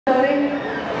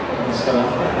ನಮಸ್ಕಾರ.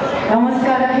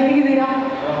 ನಮಸ್ಕಾರ, ಹೇಗಿದ್ದೀರಾ?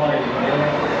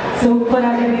 ಸೂಪರ್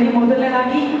ಆಗಿದ್ದೀರಿ.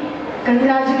 ಮೊದಲನೇದಾಗಿ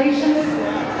ಕಂಗ್ರ್ಯಾಚುಲೇಷನ್ಸ್.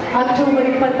 ಅಕ್ಟೋಬರ್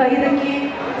 25ಕ್ಕೆ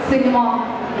ಸಿನಿಮಾ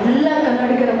ಎಲ್ಲ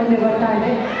ಕನ್ನಡಿಗರ ಮುಂದೆ ಬರ್ತಾ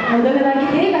ಇದೆ. ಮೊದಲನೇದಾಗಿ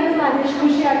ಹೇಗೆ ಅನಿಸ್ತಾ ಇದೆ? ಎಷ್ಟು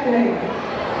ಖುಷಿ ಆಗ್ತಿದೆ?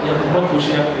 ತುಂಬ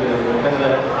ಖುಷಿ ಆಗ್ತಿದೆ.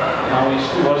 ಯಾಕಂದರೆ ನಾವು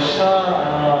ಇಷ್ಟು ವರ್ಷ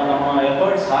ನಮ್ಮ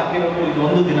ಎಫರ್ಟ್ಸ್ ಹಾಕಿರೋದು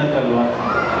ಇದೊಂದು ದಿನಕ್ಕಲ್ವಾ.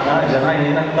 ಜನ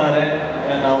ಏನಂತಾರೆ,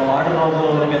 ನಾವು ಮಾಡಿರೋದು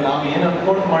ಅವ್ರಿಗೆ ನಾವು ಏನು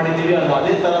ಅನ್ಕೊಂಡು ಮಾಡಿದ್ದೀವಿ ಅದು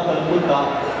ಅದೇ ಥರ ತಲುಪುತ್ತಾ,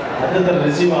 ಅದೇ ಥರ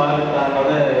ರಿಸೀವ್ ಆಗುತ್ತಾ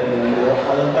ಅನ್ನೋದೇ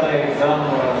ಅದೊಂಥರ ಎಕ್ಸಾಮ್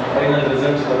ಫೈನಲ್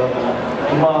ರಿಸಲ್ಟ್ಸ್ ಬರೋದಲ್ಲ.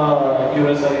 ತುಂಬ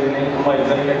ಕ್ಯೂರಿಯಸ್ ಆಗಿದ್ದೀನಿ, ತುಂಬ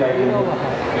ಎಕ್ಸೈಟೆಡ್ ಆಗಿದ್ದೀನಿ.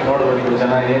 ನೋಡ್ಬೋದು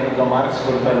ಜನ ಏನು ಮಾರ್ಕ್ಸ್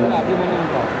ಕೊಡ್ತಾರೆ.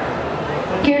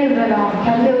 ಕೇಳಿದ್ರಲ್ಲ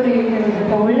ತಂದೆಯವರು ಏನು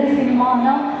ಹೇಳಿದ್ರು, ಒಳ್ಳೆ ಸಿನಿಮಾನ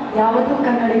ಯಾವತ್ತೂ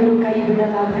ಕನ್ನಡಿಗರು ಕೈ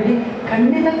ಬಿಡಲ್ಲ ಅಂತ ಹೇಳಿ.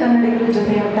 ಖಂಡಿತ ಕನ್ನಡಿಗರ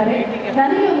ಜೊತೆ ಆಗ್ತಾರೆ.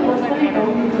 ನನಗೆ ಒಂದು ಪರ್ಸನಲಿ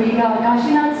ಡೌಟ್ ಇತ್ತು. ಈಗ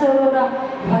ಕಾಶಿನಾಥ್ ಸರ್ ಅವರ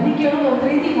ಧ್ವನಿ ಕೇಳೋದು ಒಂದು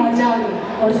ರೀತಿ ಮಜಾ ಅದು.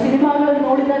 ಅವ್ರ ಸಿನಿಮಾಗಳನ್ನು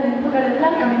ನೋಡಿದ ನೆನಪುಗಳೆಲ್ಲ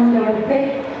ಕಣ್ಮುಂದೆ ಬರುತ್ತೆ.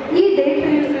 ಈ ಡೇಟ್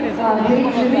ರಿವೀಲ್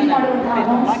ಮಾಡುವಂತಹ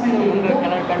ಅನೌನ್ಸ್ಮೆಂಟ್ ಏನಿತ್ತು,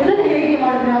 ಇದನ್ನು ಹೇಗೆ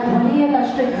ಮಾಡಿದ್ರೆ ಆ ಧ್ವನಿಯೆಲ್ಲ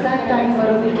ಅಷ್ಟು ಎಕ್ಸಾಕ್ಟ್ ಆಗಿ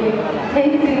ಬರೋದಕ್ಕೆ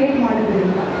ಹೇಗೆ ಕ್ರಿಯೇಟ್ ಮಾಡಿದ್ರಿ?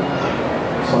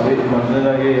 ಸಾರಿ,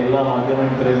 ಮೊದಲನೇದಾಗಿ ಎಲ್ಲ ಮಾಧ್ಯಮ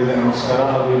ಮಿತ್ರರಿಗೆ ನಮಸ್ಕಾರ,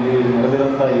 ಹಾಗೂ ಇಲ್ಲಿ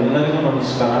ನಡೆದಿರೋಂಥ ಎಲ್ಲರಿಗೂ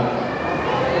ನಮಸ್ಕಾರ.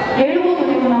 ಹೇಳ್ಬೋದು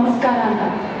ನೀವು ನಮಸ್ಕಾರ ಅಂತ.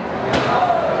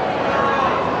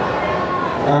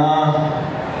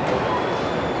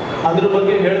 ಅದ್ರ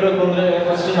ಬಗ್ಗೆ ಹೇಳಬೇಕು ಅಂದರೆ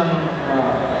ಫಸ್ಟ್ ನಾನು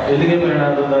ಎಲ್ಲಿಗೆ ಪ್ರೇರಣೆ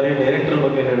ಆದದಾರಿ ಡೈರೆಕ್ಟರ್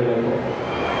ಬಗ್ಗೆ ಹೇಳಬೇಕು.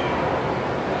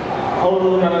 ಅವರು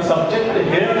ನನ್ನ ಸಬ್ಜೆಕ್ಟ್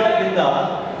ಹೇಳಿದಾಗಿಂದ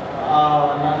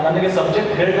ನನಗೆ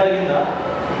ಸಬ್ಜೆಕ್ಟ್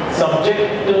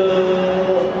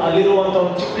ಅಲ್ಲಿರುವಂಥ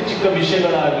ಚಿಕ್ಕ ಚಿಕ್ಕ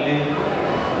ವಿಷಯಗಳಾಗಲಿ,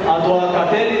 ಅಥವಾ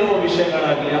ಕಥೆಯಲ್ಲಿರುವ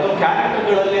ವಿಷಯಗಳಾಗಲಿ, ಅಥವಾ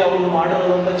ಕ್ಯಾರೆಕ್ಟರ್ಗಳಲ್ಲಿ ಅವರು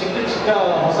ಮಾಡಿರುವಂಥ ಚಿಕ್ಕ ಚಿಕ್ಕ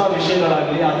ಹೊಸ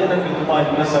ವಿಷಯಗಳಾಗಲಿ, ಅದೇ ನನಗೆ ತುಂಬ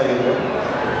ಇಂಟ್ರೆಸ್ಟ್ ಆಗಿದೆ.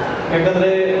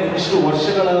 ಯಾಕಂದರೆ ಇಷ್ಟು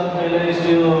ವರ್ಷಗಳ ಮೇಲೆ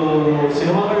ಇಷ್ಟು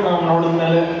ಸಿನಿಮಾಗಳು ನಾವು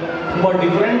ನೋಡಿದ್ಮೇಲೆ ತುಂಬ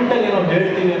ಡಿಫ್ರೆಂಟಾಗಿ ನಾವು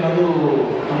ಹೇಳ್ತೀವಿ ಅನ್ನೋದು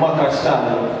ತುಂಬ ಕಷ್ಟ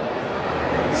ಆಗೋದು.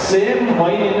 Same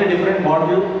wine in a different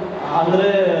bottle ಅಂದರೆ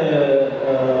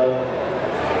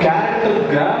ಕ್ಯಾರೆಕ್ಟರ್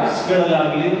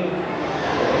ಗ್ರಾಫ್ಸ್ಗಳಲ್ಲಾಗಲಿ,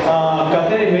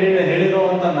 ಕತೆ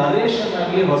ಹೇಳಿರುವಂಥ ನರೇಷನ್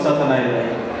ಆಗಲಿ ಹೊಸತನ ಇದೆ.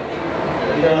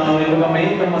 ಇವಾಗ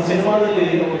ಮೈನ್ ನಮ್ಮ ಸಿನಿಮಾದಲ್ಲಿ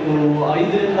ಒಂದು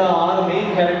 5 ರಿಂದ 6 ಮೇನ್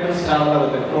ಕ್ಯಾರೆಕ್ಟರ್ಸ್ ಟ್ರಾವೆಲ್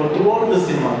ಆಗುತ್ತೆ ಥ್ರೂಔಟ್ ದ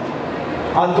ಸಿನಿಮಾ.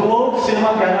 ಆ ಥ್ರೂಔಟ್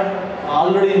ಸಿನಿಮಾ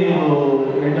ಆಲ್ರೆಡಿ ನೀವು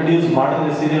ಇಂಟ್ರೊಡ್ಯೂಸ್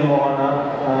ಮಾಡಿದ್ರೆ ಸೀರಿಯಲ್ ಮೋಹನ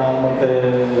ಮತ್ತು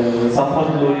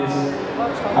ಸಂಪತ್ ಲೂಯಿಸ್,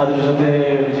 ಅದ್ರ ಜೊತೆ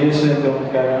ವಿಜಯಶ್ರೀ ಅಂತ ಒಂದು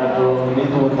ಕ್ಯಾರೆಕ್ಟರ್,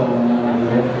 ನೀತು ಅಂತ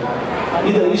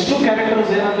ಇಷ್ಟು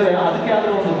ಕ್ಯಾರೆಕ್ಟರ್ಸ್ ಏನಂದರೆ ಅದಕ್ಕೆ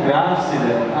ಆದರೂ ಒಂದು ಗ್ರಾಫ್ಸ್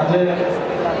ಇದೆ. ಅಂದರೆ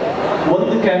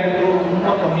ಒಂದು ಕ್ಯಾರೆಕ್ಟರು ತುಂಬ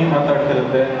ಕಮ್ಮಿ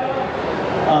ಮಾತಾಡ್ತಿರುತ್ತೆ,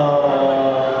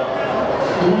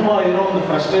 ತುಂಬ ಏನೋ ಒಂದು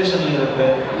ಫ್ರಸ್ಟ್ರೇಷನ್ ಇರುತ್ತೆ,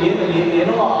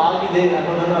 ಏನೋ ಆಗಿದೆ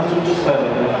ಅನ್ನೋದನ್ನು ಸೂಚಿಸ್ತಾ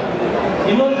ಇರುತ್ತೆ.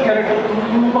 ಇನ್ನೊಂದು ಕ್ಯಾರೆಕ್ಟರ್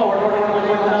ತುಂಬ ಒಡ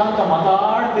ಅಂತ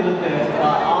ಮಾತಾಡ್ತಿರುತ್ತೆ. ಆ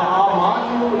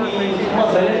ಮಾತು ಈ ತುಂಬ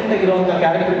ಸೈಲೆಂಟ್ ಆಗಿರುವಂಥ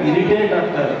ಕ್ಯಾರೆಕ್ಟರ್ ಇರಿಟೇಟ್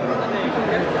ಆಗ್ತಾ ಇರುತ್ತೆ.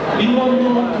 ಇನ್ನೊಂದು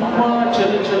ತುಂಬ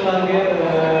ಚೆನ್ನಾಗಿ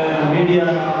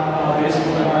ಮೀಡಿಯಾನ,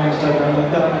 ಫೇಸ್ಬುಕ್ನ, ಇನ್ಸ್ಟಾಗ್ರಾಮ್ ಈ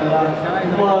ಥರನೆಲ್ಲ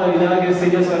ತುಂಬ ಇದಾಗಿ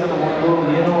ಸೀರಿಯಸ್ ಆಗಿ ತಗೊಂಡು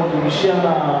ಏನೋ ಒಂದು ವಿಷಯನ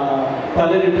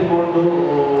ತಲೆಲಿಟ್ಟುಕೊಂಡು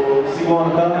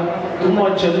ಸಿಗುವಂಥ ತುಂಬ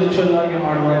ಚೆನ್ನಾಗಿ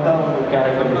ಮಾಡುವಂಥ ಒಂದು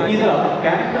ಕ್ಯಾರೆಕ್ಟರ್. ಇದರ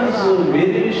ಕ್ಯಾರೆಕ್ಟರ್ಸ್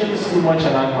ವೇರಿಯೇಷನ್ಸ್ ತುಂಬ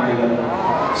ಚೆನ್ನಾಗಿ ಮಾಡಿದ್ದಾರೆ.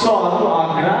 ಸೊ ಅದು ಆ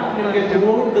ಗ್ರಾಫ್ ನಿಮಗೆ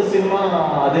ಥ್ರೂಔಟ್ ದ ಸಿನಿಮಾ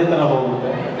ಅದೇ ಥರ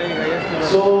ಹೋಗುತ್ತೆ.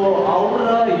 ಸೊ ಅವರ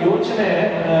ಯೋಚನೆ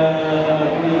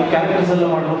ಈ ಕ್ಯಾರೆಕ್ಟರ್ಸ್ ಎಲ್ಲ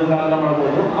ಮಾಡ್ಬೋದು, ಇದೆಲ್ಲ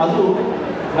ಮಾಡ್ಬೋದು. ಅದು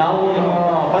ನಾವು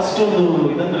ಫಸ್ಟ್ ಒಂದು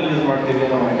ಇದನ್ನು ರಿಲೀಸ್ ಮಾಡ್ತೀವಿ,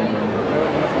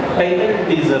 ಟೈಟಲ್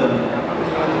ಟೀಸರ್ ಅಂತ.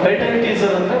 ಟೈಟಲ್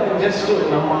ಟೀಸರ್ ಅಂದರೆ ಜಸ್ಟ್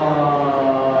ನಮ್ಮ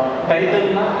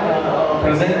ಟೈಟಲ್ನ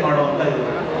ಪ್ರೆಸೆಂಟ್ ಮಾಡುವಂಥ ಇದು.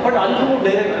 ಬಟ್ ಅಲ್ಲೂ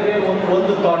ಡೈರೆಕ್ಟರ್ಗೆ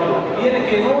ಒಂದು ಥಾಟು,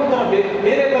 ಏನಕ್ಕೆ ಏನೋ ಒಂಥರ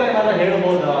ಬೇರೆ ಥರ ಏನಾರ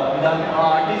ಹೇಳ್ಬೋದಾ, ಆ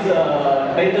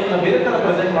ಟೈಟಲ್ನ ಬೇರೆ ಥರ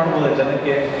ಪ್ರೆಸೆಂಟ್ ಮಾಡ್ಬೋದಾ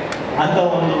ಜನಕ್ಕೆ ಅಂತ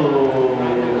ಒಂದು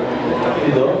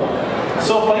ಇದು.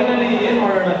 ಸೊ ಫೈನಲಿ ಏನು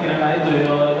ಮಾಡೋಣ ಕಿರಣ್, ಆಯಿತು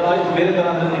ಬೇರೆ ಥರ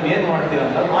ಅಂದರೆ ನೀವು ಏನು ಮಾಡ್ತೀರ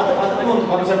ಅಂತ ಅದಕ್ಕೆ ಒಂದು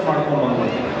ಕಾನ್ಸೆಪ್ಟ್ ಮಾಡ್ಕೊಂಡು ಬಂದ್ವಿ.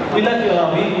 ಇಲ್ಲ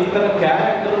ಈ ಥರ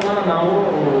ಕ್ಯಾರೆಕ್ಟರ್ನ ನಾವು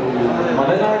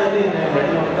ಮಲೆನಾಡಲ್ಲಿ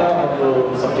ನಡೆಯುವಂಥ ಒಂದು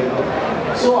ಸಬ್ಜೆಕ್ಟ್.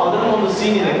 ಸೊ ಅದರ ಒಂದು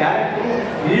ಸೀನ್ ಇದೆ, ಕ್ಯಾರೆಕ್ಟರ್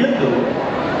ಇಳಿದು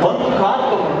ಒಂದು ಕಾರ್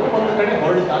ತಗೊಂಡು ಒಂದು ಕಡೆ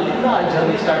ಹೊರಡುತ್ತೆ. ಅಲ್ಲಿಂದ ಆ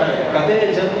ಜರ್ನಿ ಸ್ಟಾರ್ಟ್ ಆಗುತ್ತೆ. ಕಥೆಯ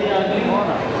ಜರ್ನಿ ಆಗಲಿ,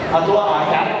 ಅಥವಾ ಆ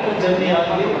ಕ್ಯಾರೆಕ್ಟರ್ ಜರ್ನಿ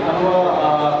ಆಗಲಿ, ಅಥವಾ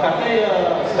ಕಥೆಯ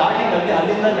ಸ್ಟಾರ್ಟಿಂಗ್ ಆಗಲಿ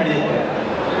ಅಲ್ಲಿಂದ ನಡೆಯುತ್ತೆ.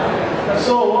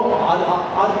 ಸೊ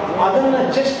ಅದನ್ನ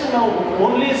ಜಸ್ಟ್ ನಾವು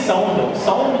ಓನ್ಲಿ ಸೌಂಡ್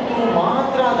ಥ್ರೂ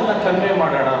ಮಾತ್ರ ಅದನ್ನ ಕನ್ವೆ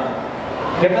ಮಾಡೋಣ.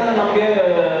 ಯಾಕಂದ್ರೆ ನಮಗೆ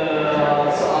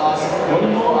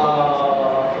ಒಂದು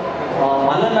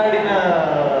ಮಲೆನಾಡಿನ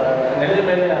ನೆಲದ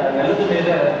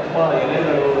ಮೇಲೆ ತುಂಬ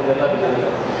ಎಲೆಗಳು ಇದೆಲ್ಲ ಬಿಟ್ಟಿದೆ.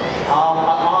 ಆ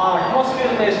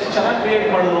ಅಟ್ಮಾಸ್ಫಿಯರ್ನ ಎಷ್ಟು ಚೆನ್ನಾಗಿ ಕ್ರಿಯೇಟ್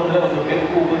ಮಾಡಿದ್ರು ಅಂದರೆ ಒಂದು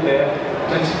ಬೆಕ್ಕು ಹೋಗುತ್ತೆ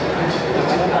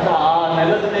ಅಂತ ಆ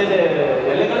ನೆಲದ ಮೇಲೆ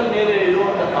ಎಲೆಗಳ ಮೇಲೆ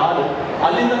ಇರುವಂಥ ಕಾರು,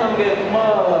 ಅಲ್ಲಿಂದ ನಮಗೆ ತುಂಬ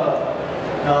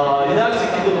ಇದಾಗಿ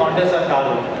ಸಿಕ್ಕಿದ್ದು ಕಾಂಟೆಸ್ ಆ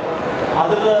ಕಾರು.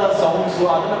 ಅದರ ಸೌಂಡ್ಸು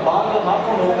ಅದನ್ನ ಭಾಗ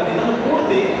ಹಾಕೊಂಡು ಹೋಗ್ತಾರೆ. ಇದನ್ನು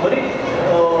ಪೂರ್ತಿ ಬರೀ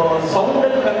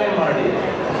ಸೌಂಡಲ್ಲಿ ಕನ್ವೆ ಮಾಡಿ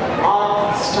ಆ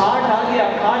ಸ್ಟಾರ್ಟ್ ಆಗಿ ಆ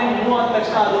ಕಾರಿಗೆ ಮೂವ್ ಆದ ತಕ್ಷಣ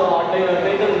ತಕ್ಷಣ ಅದು ಆ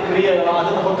ಟೈಟಲ್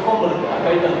ಅದನ್ನು ಹೊತ್ಕೊಂಡ್ಬರುತ್ತೆ ಆ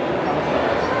ಟೈಟಲ್.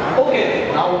 ಓಕೆ,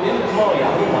 ನಾವು ಏನು ತುಂಬ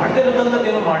ಯಾರು ಮಾಡದೇ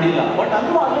ಇರೋದಂಥದ್ದೇನು ಮಾಡಿಲ್ಲ, ಬಟ್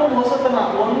ಅಂದ್ರೂ ಅಲ್ಲೊಂದು ಹೊಸತನ,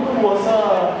 ಒಂದು ಹೊಸ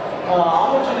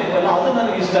ಆಲೋಚನೆ ಇದೆಯಲ್ಲ, ಅದು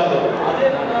ನನಗೆ ಇಷ್ಟ ಆಗೋದು. ಅದೇ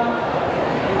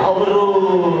ಅವರು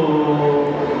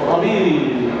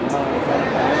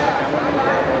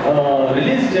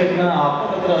ರಿಲೀಸ್ ಡೇಟ್ನ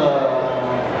ಅಪ್ಪನ ಹತ್ರ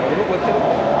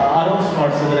ಅನೌನ್ಸ್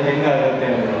ಮಾಡಿಸಿದ್ರೆ ಹೆಂಗಾಗತ್ತೆ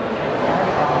ಅಂತ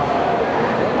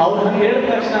ಅವ್ರು ನನಗೆ ಹೇಳಿದ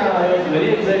ತಕ್ಷಣ ಐ ವಾಸ್ ವೆರಿ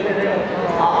ಎಕ್ಸೈಟೆಡ್.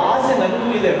 ಆ ಆಸೆ ನನಗೂ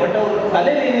ಇದೆ, ಬಟ್ ಅವ್ರ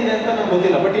ತಲೆಯಲ್ಲಿ ಏನಿದೆ ಅಂತ ನಂಗೆ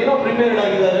ಗೊತ್ತಿಲ್ಲ, ಬಟ್ ಏನೋ ಪ್ರಿಪೇರ್ಡ್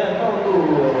ಆಗಿದ್ದಾರೆ ಅಂತ ಒಂದು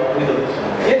ಇದು.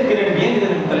 ಏನು ಕಿರಣ್, ಏನಿದೆ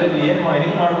ನಿಮ್ಮ ತಲೆಯಲ್ಲಿ, ಹೆಂಗೆ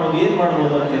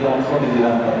ಮಾಡ್ಬೋದು ಅಂತಿಲ್ಲ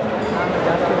ಅನ್ಕೊಂಡಿದ್ದೀರಾ ಅಂತ.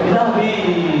 ಇಲ್ಲ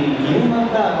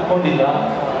ಏನಂತ ಅನ್ಕೊಂಡಿಲ್ಲ,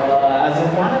 ಆಸ್ ಎ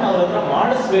ಫ್ಯಾನ್ ಅವ್ರ ಹತ್ರ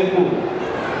ಮಾಡಿಸ್ಬೇಕು,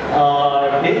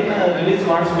 ಡೇಟ್ನ ರಿಲೀಸ್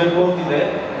ಮಾಡಿಸ್ಬೇಕು ಅಂತಿದೆ.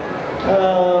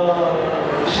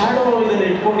 ಶಾಡೋ ಇದನ್ನು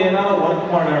ಇಟ್ಕೊಂಡು ಏನಾದ್ರು ವರ್ಕ್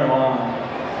ಮಾಡೋಣ.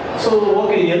 ಸೊ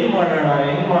ಓಕೆ, ಎಲ್ಲಿ ಮಾಡೋಣ,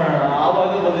 ಹೆಂಗೆ ಮಾಡೋಣ,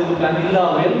 ಆವಾಗ ಬಂದಿದ್ದು ಪ್ಲಾನ್. ಇಲ್ಲ,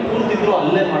 ಎಲ್ಲಿ ಕೂರ್ತಿದ್ರು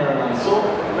ಅಲ್ಲೇ ಮಾಡೋಣ. ಸೊ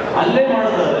ಅಲ್ಲೇ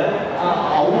ಮಾಡೋದಾದ್ರೆ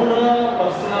ಅವರ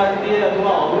ಪರ್ಸನಾಲಿಟಿ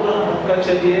ಅಥವಾ ಅವರ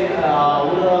ಮುಖಚರ್ಯೆ,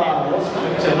 ಅವರ ಮೋಸ್ಟ್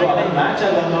ಪಿಕ್ಚರು ಅದನ್ನು ಮ್ಯಾಚ್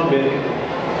ಆಗೋದು ಬೇರೆ.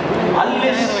 ಅಲ್ಲಿ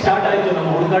ಸ್ಟಾರ್ಟ್ ಆಯಿತು ನಮ್ಮ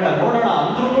ಹುಡುಕಾಟ. ನೋಡೋಣ,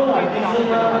 ಅಂದ್ರೂ ಆ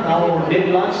ಟೀಸರ್ನ ನಾವು ಡೇಟ್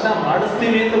ಲಾಂಚ್ನ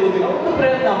ಮಾಡಿಸ್ತೀವಿ ಅಂತ ಗೊತ್ತಿಲ್ಲ, ಒಂದು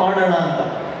ಪ್ರಯತ್ನ ಮಾಡೋಣ ಅಂತ.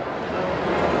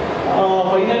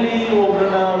 ಫೈನಲಿ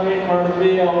ಒಬ್ಬರನ್ನ ಮೀಟ್ ಮಾಡಿದ್ವಿ.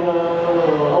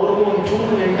 ಅವ್ರಿಗೂ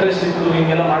ಒಂಚೂರು ಇಂಟ್ರೆಸ್ಟ್ ಇತ್ತು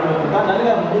ಹಿಂಗೆಲ್ಲ ಮಾಡಬೇಕು ಅಂತ.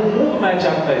 ನನಗೆ ಮೂಗ್ ಮ್ಯಾಚ್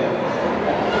ಆಗ್ತಾ ಇದೆ.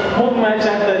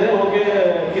 ಓಕೆ,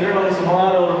 ಕಿರಣ್ ಅವರು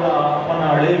ಸುಮಾರು ಅವ್ರ ಅಪ್ಪನ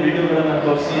ಹಳೆ ವಿಡಿಯೋಗಳನ್ನ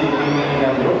ತೋರಿಸಿ ಹಿಂಗೆ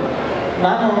ಅಂದರು.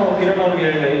 ನಾನು ಕಿರಣ್ ಅವ್ರಿಗೆ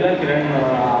ಹೇಳಿದೆ, ಇಲ್ಲ ಕಿರಣ್,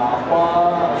 ಅಪ್ಪ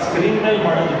ಸ್ಕ್ರೀನ್ ಮೇಲೆ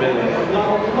ಮಾಡೋದು ಬೇರೆ,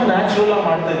 ನಾವು ತುಂಬ ನ್ಯಾಚುರಲ್ ಆಗಿ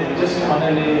ಮಾಡ್ತಾ ಇದ್ದೀವಿ, ಜಸ್ಟ್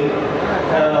ಮನೇಲಿ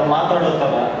ಮಾತಾಡೋ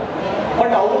ಥರ.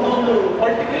 ಬಟ್ ಅವ್ರದ್ದೊಂದು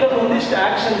ಪರ್ಟಿಕ್ಯುಲರ್ ಒಂದಿಷ್ಟು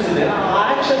ಆ್ಯಕ್ಷನ್ಸ್ ಇದೆ, ಆ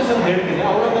ಆ್ಯಕ್ಷನ್ಸ್ ಅಂತ ಹೇಳ್ತೀನಿ,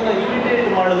 ಅವ್ರದನ್ನು ಇಮಿಟೇಟ್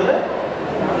ಮಾಡಿದ್ರೆ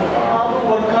ಅದು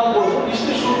ವರ್ಕ್ ಆಗ್ಬೋದು.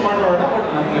 ಇಷ್ಟು ಶೂಟ್ ಮಾಡೋಣ. ಬಟ್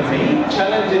ನನಗೆ ಮೈನ್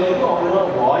ಚಾಲೆಂಜ್ ಇರೋದು ಅವರ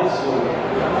ವಾಯ್ಸು.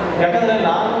 ಯಾಕಂದರೆ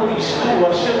ನಾನು ಇಷ್ಟು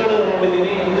ವರ್ಷಗಳು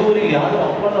ನೋಡಿದ್ದೀನಿ, ಇದುವರೆಗೆ ಯಾರು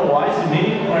ಅಪ್ಪನ ವಾಯ್ಸ್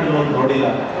ಮೀನಿಂಗ್ ಮಾಡಿರೋದು ನೋಡಿಲ್ಲ.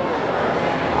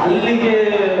 ಅಲ್ಲಿಗೆ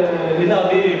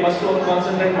ಇದಾಗಿ ಫಸ್ಟ್ ಒಂದು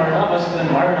ಕಾನ್ಸಂಟ್ರೇಟ್ ಮಾಡೋಣ, ಫಸ್ಟ್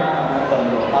ನಾನು ಮಾಡೋಣ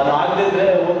ಅಂತಂದರು. ಅದಾಗದಿದ್ರೆ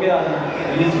ಓಕೆ, ಅದನ್ನು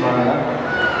ರಿಲೀಸ್ ಮಾಡೋಣ.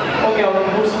 ಓಕೆ, ಅವ್ರ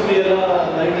ಮೂರ್ಸುದ್ವಿ ಎಲ್ಲ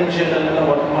ಲೈಟ್ ಆ್ಯಂಡ್ ಶೇಡಲ್ಲೆಲ್ಲ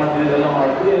ವರ್ಕ್ ಮಾಡಿದ್ವಿ, ಇದೆಲ್ಲ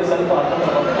ಮಾಡಿದ್ವಿ. ಸ್ವಲ್ಪ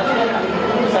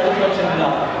ಸ್ಯಾಟಿಸ್ಫ್ಯಾಕ್ಷನ್ ಇಲ್ಲ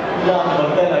ಅಂತ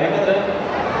ಬರ್ತಾ ಇಲ್ಲ. ಯಾಕಂದರೆ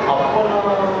ಅಪ್ಪನ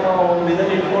ಒಂದು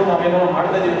ಇದನ್ನು ಇಟ್ಕೊಂಡು ನಾವೇನೋ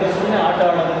ಮಾಡ್ತಾ ಇದ್ದೀವಿ ಅಂತ ಸುಮ್ಮನೆ ಆಟ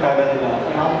ಆಡೋದಕ್ಕಾಗೋದಿಲ್ಲ.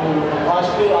 ನಾವು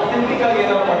ಅಷ್ಟು ಅಥೆಂಟಿಕ್ ಆಗಿ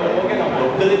ಏನಾರು ಮಾಡಬೇಕು. ಓಕೆ, ನಾವು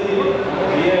ದೊಡ್ಡ ರೀತಿ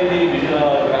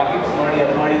ಗ್ರಾಫಿಕ್ಸ್ ಮಾಡಿ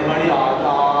ಅದು ಮಾಡಿ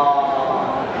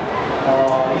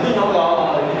ಇದು ನಮ್ಗೆ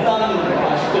ಇಲ್ಲ ಅಂದ್ರೆ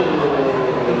ಅಷ್ಟು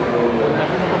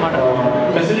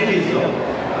ಫೆಸಿಲಿಟೀಸ್.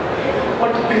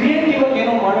 ಬಟ್ ಕ್ರಿಯೇಟಿವ್ ಆಗಿ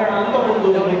ಏನೋ ಮಾಡೋಣ ಅಂತ ಒಂದು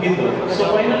ನಮಗಿದ್ದು. ಸೊ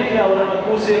ಫೈನಲಿ ಅವರನ್ನು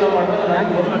ಕೂರಿಸಿ ಏನೋ ಮಾಡಿದ್ರೆ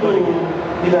ನನಗೆ ಒಂದು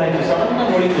ಇದಾಯಿತು, ಸಡನ್ನ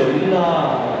ನೋಡಿದ್ದು. ಇಲ್ಲ,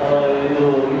 ಇದು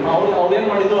ಅವ್ರೇನು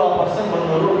ಮಾಡಿದ್ರು, ಆ ಪರ್ಸನ್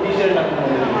ಬಂದವರು ಟೀ ಶರ್ಟ್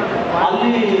ಹಾಕೊಂಡಿದ್ರು,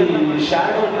 ಅಲ್ಲಿ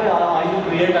ಶ್ಯಾಡೋಗೆ ಇದು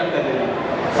ಕ್ರಿಯೇಟ್ ಆಗ್ತಾ ಇದ್ದೀವಿ.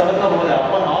 ಸಡನ್ನ ಹೋದೆ.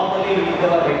 ಅಪ್ಪ ನಾರ್ಮಲಿ ಈ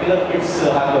ಥರ ರೆಗ್ಯುಲರ್ ಫಿಟ್ಸ್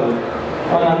ಹಾಕೋದು,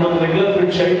 ನಾನೊಂದು ರೆಗ್ಯುಲರ್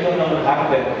ಫಿಟ್ ಶರ್ಟ್ ಅಂತ ಅವ್ರಿಗೆ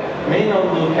ಹಾಕಿದೆ. ಮೇಯ್ನ್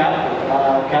ಅವ್ರದ್ದು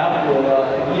ಕ್ಯಾಪ್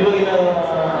ಇವಾಗಿನ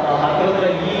ಹತ್ರ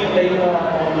ಈ ಟೈಮ್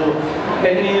ಒಂದು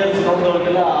 10 years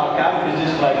ನೋಡಿದವ್ರಿಗೆಲ್ಲ ಆ ಕ್ಯಾಪ್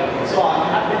ರಿಜಿಸ್ಟರ್ ಆಗಿರುತ್ತೆ. ಸೊ ಆ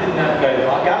ಕ್ಯಾಪ್ ಇದ್ದಿದ್ದು ನೆನಪಾಯಿತು,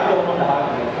 ಆ ಕ್ಯಾಪ್ ತಗೊಂಡು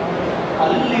ಹಾಕಿದೆ.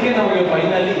 ಅಲ್ಲಿಗೆ ನಮಗೆ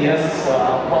ಫೈನಲಿ ಎಸ್,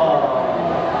 ಅಪ್ಪ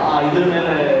ಇದ್ರ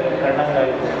ಮೇಲೆ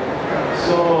ಕಂಡಂಗಾಯಿತು.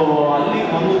 ಸೊ ಅಲ್ಲಿ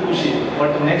ಒಂದು ಖುಷಿ.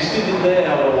 ಬಟ್ ನೆಕ್ಸ್ಟ್ ಇದ್ದಿದ್ದೆ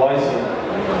ಅವರ ವಾಯ್ಸು.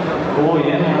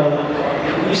 ಏನು ಮಾಡೋದು,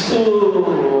 ಇಷ್ಟು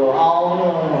ಅವನು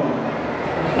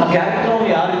ಆ ಕ್ಯಾರೆಕ್ಟರ್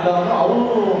ಯಾರಿದ್ದಾನೋ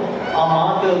ಅವರು ಆ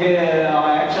ಮಾತಿಗೆ, ಆ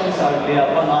ಆ್ಯಕ್ಷನ್ಸ್ ಆಗಲಿ,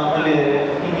 ಅಪ್ಪ ನಾರ್ಮಲಿ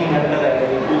ಹಿಂಗೆ ನಡ್ತಾರೆ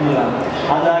ಕೂದಲ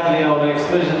ಅದಾಗಲಿ, ಅವರ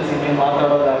ಎಕ್ಸ್ಪ್ರೆಷನ್ಸ್ ಹಿಂಗೆ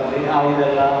ಮಾತಾಡೋದಾಗಲಿ,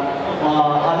 ಇದೆಲ್ಲ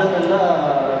ಅದನ್ನೆಲ್ಲ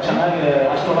ಚೆನ್ನಾಗಿ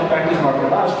ಅಷ್ಟೊಳಗೆ ಪ್ರಾಕ್ಟೀಸ್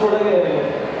ಮಾಡ್ಕೊಂಡು ಅಷ್ಟರೊಳಗೆ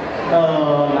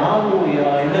ನಾವು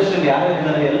ಇಂಡಸ್ಟ್ರಿಯಲ್ಲಿ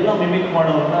ಯಾರಿದ್ದಾರೆ ಎಲ್ಲ ಮಿಮಿಕ್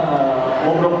ಮಾಡೋರನ್ನ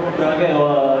ಒಬ್ಬರೊಬ್ಬರಾಗೆ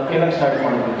ಕೇಳಕ್ಕೆ ಸ್ಟಾರ್ಟ್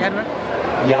ಮಾಡಿದ್ವಿ.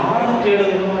 ಯಾರು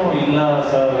ಕೇಳಿದ್ರು ಇಲ್ಲ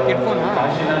ಸರ್,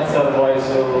 ಕಾಶಿನಾಥ್ ಸರ್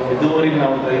ವಾಯ್ಸು ಇದುವರೆಗೆ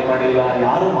ನಾವು ಟ್ರೈ ಮಾಡಿಲ್ಲ,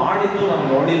 ಯಾರು ಮಾಡಿದ್ದು ನಾವು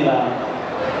ನೋಡಿಲ್ಲ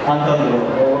ಅಂತಂದರು.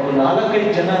 ಒಂದು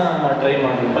 4-5 ಜನ ಟ್ರೈ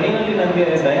ಮಾಡಿದ್ರು. ಫೈನಲಿ ನನಗೆ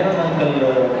ದಯಾನಂದ್ ಅಂಕಲ್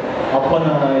ಅಪ್ಪನ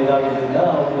ಇದಾಗಿದ್ದರಿಂದ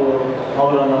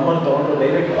ಅವರ ನಂಬರ್ ತೊಗೊಂಡು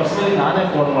ಡೈರೆಕ್ಟ್ ಪರ್ಸನಲಿ ನಾನೇ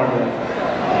ಫೋನ್ ಮಾಡಿದೆ.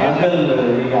 ಅಂಕಲ್,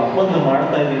 ಈಗ ಅಪ್ಪಂದು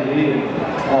ಮಾಡ್ತಾ ಇದ್ದೀವಿ,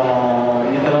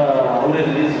 ಈ ಥರ ಅವರೇ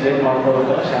ರಿಲೀಸ್ ಡೇಟ್ ಮಾಡ್ಕೊಡೋ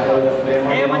ಥರ ಶಾಲೆ ಪ್ಲೇ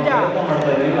ಮಾಡ್ತಾ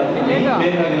ಇದ್ದೀವಿ, ಅದಕ್ಕೆ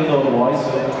ಬೇಕಾಗಿರೋದು ಅವ್ರ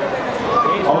ವಾಯ್ಸು.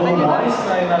 ಅವ್ರ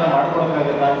ವಾಯ್ಸ್ನ ಏನಾರ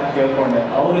ಮಾಡ್ಕೊಳಕ್ಕಾಗತ್ತಾ ಅಂತ ಕೇಳ್ಕೊಂಡೆ.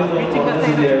 ಅವರಿದ್ದು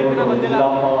ಹೇಳ್ಬಿಟ್ಟು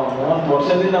 30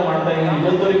 ವರ್ಷದಿಂದ ಮಾಡ್ತಾ ಇದ್ದೀನಿ,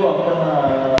 ಇವತ್ತವರೆಗೂ ಅಪ್ಪನ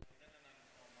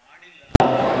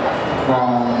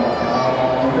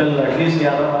ಅಂಕಲ್ ಅಟ್ಲೀಸ್ಟ್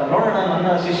ಯಾರು ನೋಡೋಣ, ನನ್ನ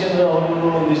ಶಿಷ್ಯರು ಅವರು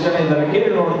ಇಷ್ಟ ಇದ್ದಾರೆ,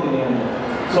 ಕೇಳಿ ನೋಡ್ತೀನಿ ಅಂತ.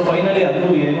 ಸೊ ಫೈನಲಿ ಅದು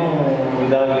ಏನೂ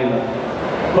ಇದಾಗಲಿಲ್ಲ.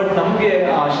 ಬಟ್ ನಮಗೆ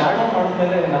ಆ ಶಾಡೋ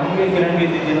ಮಾಡಿದ್ಮೇಲೆ ನಮಗೆ ಕಿರಣ್ಗೆ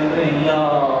ಇದ್ದಿದ್ದೇನೆಂದರೆ, ಇಲ್ಲ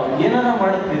ಏನಾರ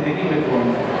ಮಾಡುತ್ತೆ ತೆಗಿಬೇಕು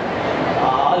ಅಂತ.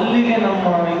 ಅಲ್ಲಿಗೆ ನಮ್ಮ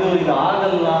ಇದು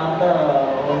ಆಗಲ್ಲ ಅಂತ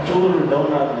ಒಂಚೂರು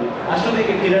ಡೌನ್ ಆದ್ವಿ.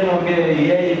 ಅಷ್ಟೊತ್ತಿಗೆ ಕಿರಣ್ ಅವ್ರಿಗೆ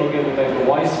AI ಬಗ್ಗೆ ಗೊತ್ತಾಯ್ತು.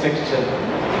 ವಾಯ್ಸ್ ಟೆಕ್ಸ್ಚರ್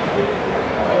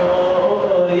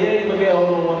ಎ ಬಗ್ಗೆ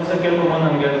ಅವರು ಒಂದ್ಸಲ ಕೇಳ್ಕೊಂಡು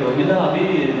ನನಗೆ ಹೇಳಿದ್ರು, ಇಲ್ಲ ಅಭಿ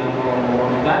ನಾನು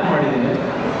ಒಂದು ಪ್ಲ್ಯಾನ್ ಮಾಡಿದ್ದೀನಿ,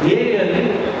 ಎಲ್ಲಿ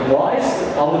ವಾಯ್ಸ್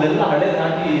ಅವ್ರದೆಲ್ಲ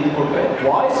ಹಳೇದಾಗಿ ಇದು ಕೊಟ್ಟರೆ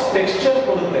ವಾಯ್ಸ್ ಟೆಕ್ಸ್ಚರ್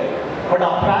ಕೊಡುತ್ತೆ, ಬಟ್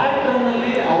ಆ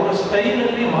ಪ್ಯಾಟರ್ನಲ್ಲಿ ಅವರ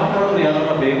ಸ್ಟೈಲಲ್ಲಿ ಮಾತಾಡೋದು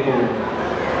ಯಾರನ್ನ ಬೇಕು.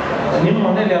 ನಿಮ್ಮ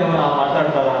ಮನೇಲಿ ಯಾರನ್ನ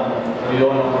ಮಾತಾಡ್ತಾರ? ಅಯ್ಯೋ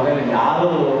ನಮ್ಮ ಮನೇಲಿ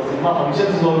ಯಾರು ಸಿನಿಮಾ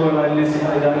ಫಂಕ್ಷನ್ಸ್ಗೆ ಹೋಗೋಲ್ಲ, ಇಲ್ಲಿ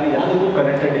ಸಿನಿಮಾ ಇದಾಗಲಿ ಯಾವುದಕ್ಕೂ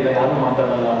ಕನೆಕ್ಟೆಡ್ ಇಲ್ಲ, ಯಾರು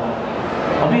ಮಾತಾಡಲ್ಲ.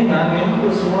 ಅಭಿ ನಾನು ನಿಮ್ದು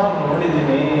ಸುಮಾರು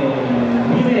ನೋಡಿದ್ದೀನಿ,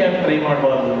 ನೀವೇ ಯಾಕೆ ಟ್ರೈ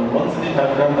ಮಾಡಬಾರ್ದು ಒಂದ್ಸತಿ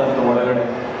ತಕ್ಕಂತ ಒಳಗಡೆ.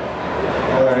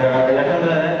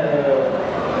 ಯಾಕಂದರೆ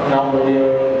ನಾವು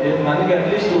ನನಗೆ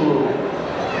ಅಟ್ಲೀಸ್ಟು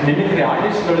ಮಿಮಿಕ್ರಿ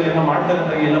ಆರ್ಟಿಸ್ಟ್ಗಳು ಏನೋ ಮಾಡ್ತಾರೆ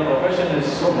ಅಂತ ಎಲ್ಲ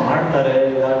ಪ್ರೊಫೆಷನಲಿಸ್ಟು ಮಾಡ್ತಾರೆ.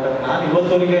 ನಾನು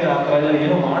ಇವತ್ತವರೆಗೆ ಆ ಥರ ಎಲ್ಲ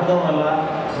ಏನೂ ಮಾಡ್ದವನಲ್ಲ,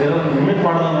 ಬೇರೆ ಮಿಮಿಕ್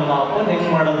ಮಾಡೋದನ್ನಲ್ಲ. ಅಪ್ಪನ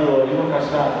ಹೆಂಗೆ ಮಾಡೋದು ಇವಾಗ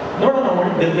ಕಷ್ಟ, ನೋಡೋಣ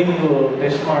ಒಂದು ಡಬ್ಬಿಂಗ್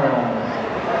ಟೆಸ್ಟ್ ಮಾಡೋಣ.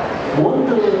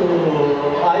 ಒಂದು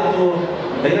ಆಯಿತು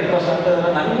ಡೈರೆಕ್ಟ್ ಅಷ್ಟು ಅಂತ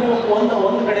ನನಗೂ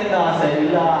ಒಂದು ಕಡೆಯಿಂದ ಆಸೆ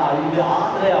ಇಲ್ಲ, ಇದು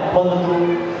ಆದರೆ ಅಪ್ಪನದು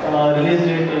ರಿಲೀಸ್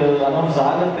ಡೇಟ್ ಅನೌನ್ಸ್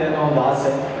ಆಗುತ್ತೆ ಅನ್ನೋ ಒಂದು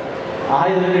ಆಸೆ.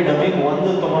 ಇದರಲ್ಲಿ ಡಬ್ಬಿಂಗ್ ಒಂದು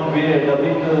ತೊಗೊಂಡ್ವಿ.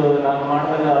 ಡಬ್ಬಿಂಗ್ ನಾನು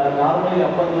ಮಾಡಿದಾಗ ನಾರ್ಮಲಿ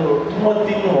ಅಪ್ಪಂದು ತುಂಬ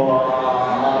ತಿನ್ನು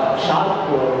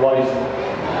ಶಾರ್ಪ್ ವಾಯ್ಸ್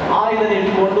ಇದನ್ನು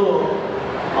ಇಟ್ಕೊಂಡು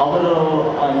ಅವರು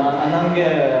ನನಗೆ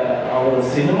ಅವರು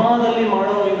ಸಿನಿಮಾದಲ್ಲಿ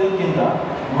ಮಾಡೋ ಇದಕ್ಕಿಂತ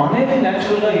ಮನೇಲಿ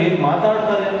ನ್ಯಾಚುರಲಾಗಿ ಹೇಗೆ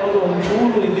ಮಾತಾಡ್ತಾರೆ ಅನ್ನೋದು ಒಂದು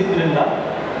ಚೂರು ಇದ್ದಿದ್ದರಿಂದ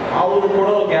ಅವರು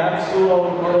ಕೊಡೋ ಗ್ಯಾಪ್ಸು,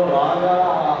 ಅವ್ರು ಕೊಡೋ ರಾಗ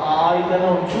ಇದನ್ನು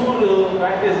ಒಂಚೂರು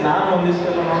ಪ್ರಾಕ್ಟೀಸ್ ನಾನು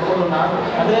ಒಂದಿಷ್ಟೆಲ್ಲ ನೋಡ್ಕೊಂಡು ನಾನು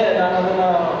ಅಂದರೆ ನಾನು ಅದನ್ನು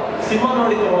ಸಿನಿಮಾ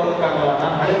ನೋಡಿ ತೊಗೊಳೋದಕ್ಕಾಗಲ್ಲ,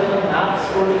 ನಾನು ಹಳೆದನ್ನು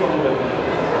ನ್ಯಾಪ್ಸ್ಕೊಂಡು ತೊಗೊಳ್ಬೇಕು.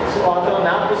 ಸೊ ಆ ಥರ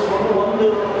ನ್ಯಾಪಿಸ್ಕೊಂಡು ಒಂದು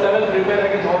ಲೆವೆಲ್ ಪ್ರಿಪೇರ್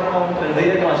ಆಗಿ ನೋಡೋಣ ಅಂತ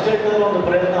ಧೈರ್ಯ ಅಷ್ಟೇ ಒಂದು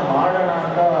ಪ್ರಯತ್ನ ಮಾಡೋಣ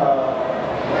ಅಂತ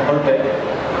ಹೊರಟೆ.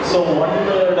 ಸೊ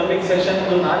ಒಂದು ಡಬ್ಬಿಂಗ್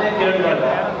ಸೆಷನ್ದು ನಾನೇ ಕೇಳಿದಾಗ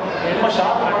ತುಂಬ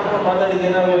ಶಾರ್ಪ್ ಮಾಡ್ಕೊಂಡು ಮಾತಾಡಿದ್ದು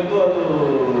ಏನಾಗೋಯ್ತು, ಅದು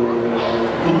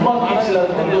ತುಂಬ ಕಿಚ್ಚಿಲ್ಲ.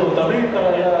 ಒಂದು ತಮಿಳ್ ಥರ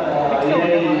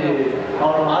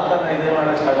ಅವ್ರು ಮಾತಾಡ ಇದೇ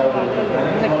ಮಾಡೋಕ್ಕೆ ಸ್ಟಾರ್ಟ್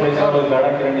ಆಗೋದು. ಗಾಡ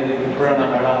ಕಿರಣಿದೆ ಬಿಟ್ಬಿಡೋಣ,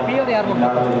 ಗಾಡ ಅಭಿ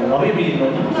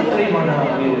ಒಂದು ಟ್ರೈ ಮಾಡೋಣ,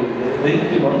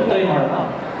 ಒಂದು ಟ್ರೈ ಮಾಡೋಣ.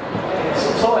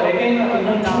 ಸೊ ಅಗೈನ್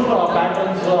ಇನ್ನೊಂದು ಚೂರು ಆ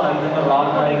ಪ್ಯಾಟರ್ನ್ಸ್ ಇದನ್ನು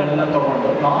ರಾಗ ಇದನ್ನೆಲ್ಲ ತೊಗೊಂಡು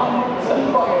ನಾನು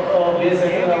ಸ್ವಲ್ಪ ಬೇಸ್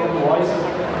ವಾಯ್ಸ್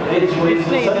ಏಜ್ ವೈಸ್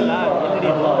ಸ್ವಲ್ಪ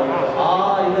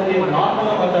ಇದರಲ್ಲಿ ನಾರ್ಮಲ್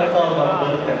ಮಾತಾಡ್ತಾ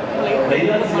ಬರುತ್ತೆ.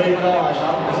 ಡೈಲಾಗ್ಸ್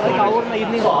ಶಾರ್ಪ್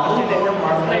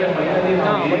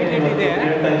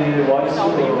ವಾಯ್ಸ್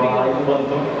ಇದು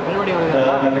ಬಂತು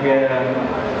ನನಗೆ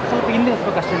ಸ್ವಲ್ಪ ಹಿಂದೆ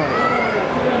ಅಷ್ಟೇ ನೋಡಿ,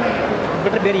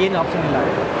 ಬಿಟ್ಟರೆ ಬೇರೆ ಏನು ಆಪ್ಷನ್ ಇಲ್ಲ.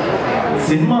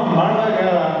 ಸಿನಿಮಾ ಮಾಡಿದಾಗ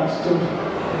ಅಷ್ಟು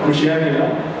ಖುಷಿಯಾಗಿಲ್ಲ.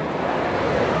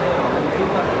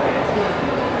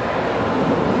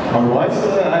 ಅವ್ರ ವಾಯ್ಸ್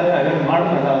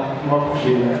ಮಾಡಿದಾಗ ತುಂಬ ಖುಷಿ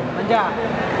ಇದೆ.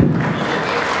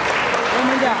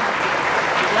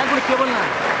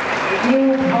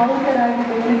 ನೀವು ಭಾವುಕರಾಗಿ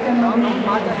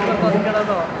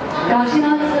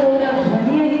ಕಾಶಿನಾಥ್ ಸರ್ ಅವರ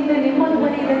ಧ್ವನಿಯ ಹಿಂದೆ ನಿಮ್ಮ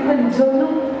ಧ್ವನಿ ಇದೆ ಅಂತ ನಿಜವಾಗ್ಲೂ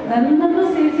ನನ್ನನ್ನು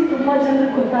ಸೇರಿಸಿ ತುಂಬಾ ಜನರು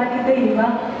ಗೊತ್ತಾಗಿದ್ದೇ ಇಲ್ಲ.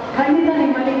 ಖಂಡಿತ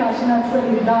ನಿಮ್ಮಲ್ಲಿ ಕಾಶಿನಾಥ್ ಸರ್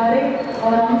ಇದ್ದಾರೆ,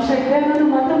 ಅವರ ಅಂಶ ಇದೆ ಅನ್ನೋದು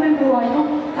ಮತ್ತೊಮ್ಮೆ ಪ್ರೂವ್ ಆಯಿತು.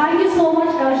 Thank you so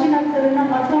much Kashinath ಸರ್ನ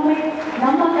ಮತ್ತೊಮ್ಮೆ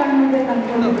ನಮ್ಮ ಕಣ್ಣಿಂದ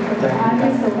ತಂದ್ಕೊಂಡಿದ್ದೀವಿ. Thank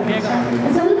you so much.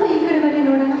 ಸ್ವಲ್ಪ ಈ ಕಡೆ ಬನ್ನಿ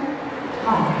ನೋಡೋಣ.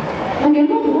 ಹಾಂ,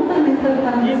 ನಂಗೆಲ್ಲೋ ದೂರದಲ್ಲಿ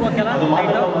ನಿಂತಿರ್ತಾರೆ.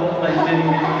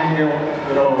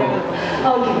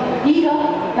 ಓಕೆ, ಈಗ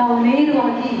ನಾವು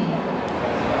ನೇರವಾಗಿ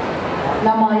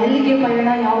ನಮ್ಮ ಎಲ್ಲಿಗೆ ಪಯಣ,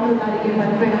 ಯಾವುದು ದಾರಿಗೆ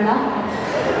ಬಂದ್ಬಿಡೋಣ.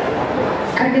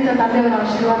 ಖಂಡಿತ ತಂದೆಯವರ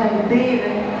ಆಶೀರ್ವಾದ ಇದ್ದೇ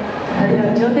ಇದೆ, ಅದರ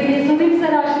ಜೊತೆಗೆ ಸುದೀಪ್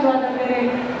ಸರ್ ಆಶೀರ್ವಾದ ಬೇರೆ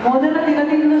ಮೊದಲ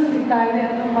ದಿನದಿಂದಲೂ ಸಿಗ್ತಾ ಇದೆ.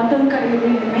 ಅದು ಮತ್ತೊಂದು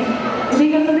ಕಡೆಯಲ್ಲಿ ನಿನ್ನೆ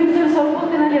ಇದೀಗ ಸುದೀಪ್ ಸರ್ ಸ್ವಲ್ಪ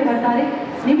ಹೊತ್ತಿನಲ್ಲೇ ಬರ್ತಾರೆ.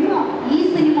 ನಿಮ್ಮ ಈ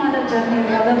ಸಿನಿಮಾದ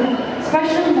ಜರ್ನಿಯಲ್ಲಿ ಯಾವುದಾದ್ರೂ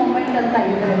ಸ್ಪೆಷಲ್ ಮೂಮೆಂಟ್ ಅಂತ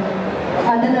ಇದ್ರೆ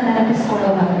ಅದನ್ನು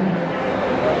ನೆನಪಿಸ್ಕೊಳ್ಳೋದಾದ್ರೆ?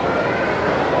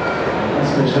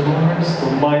 ಸ್ಪೆಷಲ್ ಮೂಮೆಂಟ್ಸ್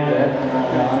ತುಂಬ ಇದೆ.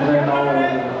 ಅಂದರೆ ನಾವು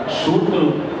ಶೂಟ್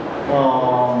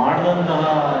ಮಾಡಿದಂತಹ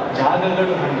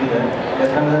ಜಾಗಗಳು ಹಂಗಿದೆ.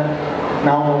 ಯಾಕಂದರೆ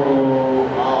ನಾವು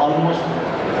ಆಲ್ಮೋಸ್ಟ್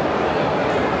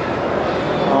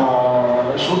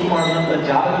ಶೂಟ್ ಮಾಡಿದಂಥ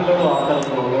ಜಾಗಗಳು ಆ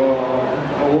ಥರದ್ದು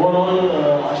ಓವರಾಲ್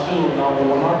ಅಷ್ಟು ನಾವು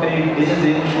 108 ಡೇಸ್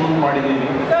ಏನು ಶೂಟ್ ಮಾಡಿದ್ದೀವಿ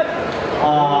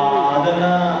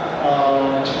ಅದನ್ನು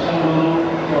ಚಿಕ್ಕಮಗಳೂರು,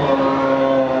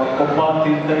 ಕೊಪ್ಪ,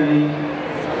 ತೀರ್ಥಹಳ್ಳಿ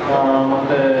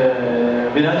ಮತ್ತು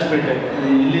ವಿರಾಜಪೇಟೆ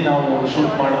ಇಲ್ಲಿ ನಾವು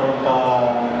ಶೂಟ್ ಮಾಡುವಂಥ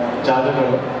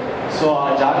ಜಾಗಗಳು. ಸೊ ಆ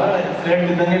ಜಾಗಗಳ ಹೆಸರು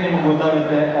ಇದ್ದಂಗೆ ನಿಮ್ಗೆ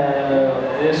ಗೊತ್ತಾಗುತ್ತೆ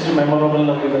ಎಷ್ಟು ಮೆಮೊರಬಲ್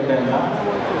ಆಗಿರುತ್ತೆ ಅಂತ.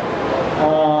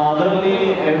 ಅದರಲ್ಲಿ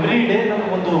ಎವ್ರಿ ಡೇ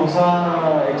ನಮಗೊಂದು ಹೊಸ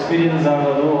ಎಕ್ಸ್ಪೀರಿಯನ್ಸ್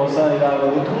ಆಗೋದು, ಹೊಸ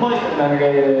ಇದಾಗೋದು ತುಂಬ ನನಗೆ.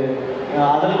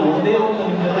 ಅದರಲ್ಲಿ ಒಂದೇ ಒಂದು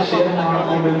ನಿಮ್ಮ ಜೊತೆ ಶೇರ್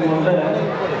ಮಾಡ್ಕೊಳ್ಬೇಕು ಅಂದರೆ,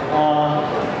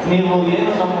 ನೀವು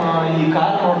ಏನು ನಮ್ಮ ಈ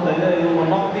ಕಾರ್ ನೋಡ್ತಾ ಇದ್ದರೆ ಇದು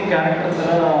ಒನ್ ಆಫ್ ದಿ ಕ್ಯಾರೆಕ್ಟರ್ಸ್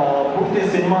ಪೂರ್ತಿ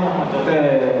ಸಿನಿಮಾ ನಮ್ಮ ಜೊತೆ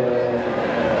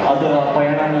ಅದರ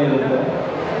ಪಯಣನೂ ಇರುತ್ತೆ.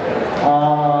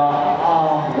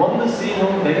 ಒಂದು ಸೀನು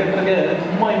ಡೈರೆಕ್ಟರ್ಗೆ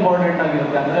ತುಂಬ ಇಂಪಾರ್ಟೆಂಟ್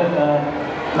ಆಗಿರುತ್ತೆ. ಅಂದರೆ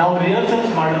ನಾವು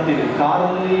ರಿಹರ್ಸಲ್ಸ್ ಮಾಡಿರ್ತೀವಿ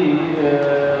ಕಾರಲ್ಲಿ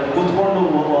ಕೂತ್ಕೊಂಡು,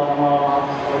 ನಮ್ಮ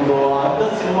ಒಂದು ಅರ್ಧ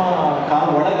ಸಿನಿಮಾ ಕಾರ್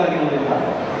ಒಳಗಾಗಿರೋದ್ರಿಂದ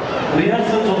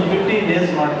ರಿಹರ್ಸಲ್ಸ್ ಒಂದು 15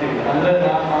 ಡೇಸ್ ಮಾಡ್ತೀವಿ. ಅಂದರೆ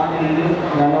ನಾನು ಇಲ್ಲಿ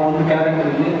ನನ್ನ ಒಂದು ಕ್ಯಾರೆಕ್ಟರ್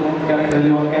ಇಲ್ಲಿ ಒಂದು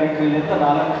ಕ್ಯಾರೆಕ್ಟರ್ ಇಲ್ಲಿ ಅಂತ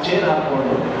 4 ಚೇರ್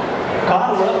ಹಾಕ್ಕೊಂಡು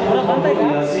ಕಾರ್ ಒಳಗೆ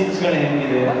ಸೀನ್ಸ್ಗಳು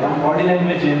ಹೆಂಗಿದೆ, ನಮ್ಮ ಬಾಡಿ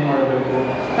ಲ್ಯಾಂಗ್ವೇಜ್ ಏನು ಮಾಡಬೇಕು,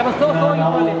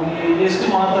 ನಾವು ಎಷ್ಟು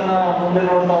ಮಾತನ್ನ ಮುಂದೆ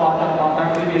ನೋಡ್ತಾ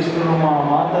ಮಾತಾಡ್ತೀವಿ, ಎಷ್ಟು ನಮ್ಮ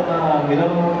ಮಾತನ್ನ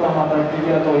ಮಿರರ್ ನೋಡ್ತಾ ಮಾತಾಡ್ತೀವಿ,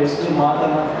 ಅಥವಾ ಎಷ್ಟು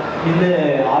ಮಾತನ್ನ ಹಿಂದೆ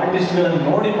ಆರ್ಟಿಸ್ಟ್ಗಳನ್ನು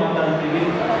ನೋಡಿ ಮಾತಾಡ್ತೀವಿ,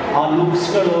 ಆ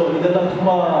ಲುಕ್ಸ್ಗಳು ಇದೆಲ್ಲ ತುಂಬ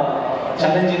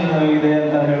ಚಾಲೆಂಜಿಂಗ್ ಇದೆ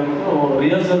ಅಂತ ಹೇಳ್ಬಿಟ್ಟು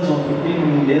ರಿಹರ್ಸಲ್ಸ್ ಒಂದು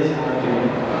 15 ಡೇಸ್ ಮಾಡ್ತೀವಿ.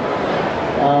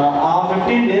 ಆ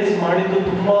 15 ಡೇಸ್ ಮಾಡಿದ್ದು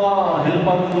ತುಂಬ ಹೆಲ್ಪ್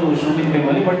ಆಗೋದು ಶೂಟಿಂಗ್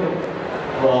ಟೈಮಲ್ಲಿ. ಬಟ್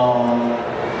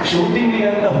ಶೂಟಿಂಗಿಗೆ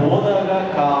ಅಂತ ಹೋದಾಗ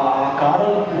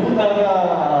ಕಾರಲ್ಲಿ ಕೂತಾಗ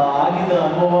ಆಗಿದ್ದ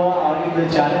ಅನುಭವ, ಆಗಿದ್ದ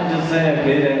ಚಾಲೆಂಜಸ್ಸೇ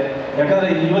ಬೇರೆ. ಯಾಕಂದರೆ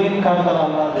ಇವಾಗಿನ ಕಾರ್ ಥರ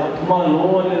ಅಲ್ಲ, ಅದು ತುಂಬ ಲೋ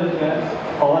ಅಲ್ಲಿ ಇರುತ್ತೆ,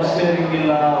 ಪವರ್ ಸ್ಟೇರಿಂಗ್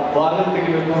ಇಲ್ಲ, ಬಾಗಿಲು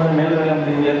ತೆಗಿಬೇಕು ಅಂದರೆ ಮೇಲ್ಗಡೆ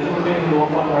ಒಂದು ಎತ್ಬಿಟ್ಟು ಹಿಂಗೆ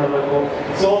ಓಪನ್ ಮಾಡಬೇಕು.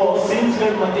 ಸೊ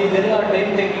ಸೀನ್ಸ್ಗಳ ಮಧ್ಯೆ ಇದೆಲ್ಲ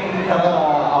ಟೈಮ್ ಟೇಕಿಂಗ್ ಥರ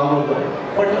ಆಗೋದು.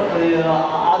 ಬಟ್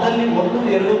ಅದಲ್ಲಿ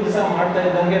 1-2 ದಿವಸ ಮಾಡ್ತಾ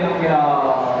ಇದ್ದಂಗೆ ನಮಗೆ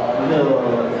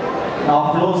ಆ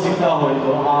ಫ್ಲೋ ಸಿಗ್ತಾ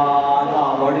ಹೋಯಿತು, ಆ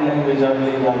ಬಾಡಿ ಲ್ಯಾಂಗ್ವೇಜ್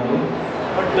ಆಗಲಿ ಇದಾಗಲಿ.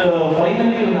 ಬಟ್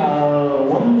ಫೈನಲಿ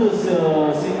ಒಂದು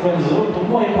ಸೀಕ್ವೆನ್ಸು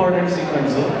ತುಂಬ ಇಂಪಾರ್ಟೆಂಟ್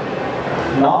ಸೀಕ್ವೆನ್ಸು.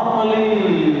 ನಾರ್ಮಲಿ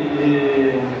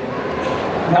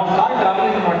ನಾವು ಕಾರ್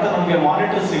ಟ್ರಾವೆಲಿಂಗ್ ಮಾಡ್ತಾ ನಮಗೆ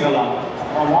ಮಾನಿಟರ್ ಸಿಗಲ್ಲ.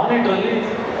 ಮಾನಿಟ್ರಲ್ಲಿ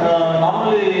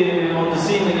ನಾರ್ಮಲಿ ಒಂದು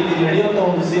ಸೀನ್ ಇಲ್ಲಿ ನಡೆಯುವಂಥ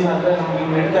ಒಂದು ಸೀನ್ ಅಂದರೆ ನಮ್ಗೆ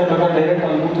ನಡೀತಾ ಇರ್ಬೇಕಾದ್ರೆ ಡೈರೆಕ್ಟ್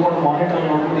ಅಲ್ಲಿ ಕೂತ್ಕೊಂಡು ಮಾನಿಟರ್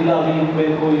ನೋಡ್ಬಿಟ್ಟು ಇಲ್ಲ ಅದು ಹಿಂಗೆ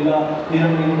ಬೇಕು, ಇಲ್ಲ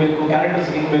ಹೀರೋನ್ ಹಿಂಗೆ ಬೇಕು,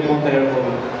 ಕ್ಯಾರೆಕ್ಟರ್ಸ್ ಹಿಂಗೆ ಬೇಕು ಅಂತ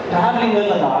ಹೇಳ್ಬೋದು.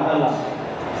 ಟ್ರಾವೆಲಿಂಗಲ್ಲಿ ಅದು ಆಗಲ್ಲ.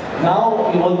 ನಾವು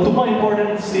ಒಂದು ತುಂಬ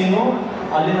ಇಂಪಾರ್ಟೆಂಟ್ ಸೀನು,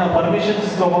 ಅಲ್ಲಿನ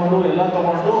ಪರ್ಮಿಷನ್ಸ್ ತೊಗೊಂಡು ಎಲ್ಲ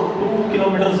ತೊಗೊಂಡು 2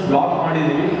 ಕಿಲೋಮೀಟರ್ಸ್ ಬ್ಲಾಕ್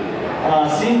ಮಾಡಿದ್ದೀವಿ.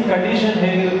 ಸೀನ್ ಕಂಡೀಷನ್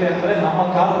ಹೇಗಿರುತ್ತೆ ಅಂದರೆ ನಮ್ಮ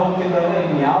ಕಾರ್ ಹೋಗ್ತಿದ್ದಾಗ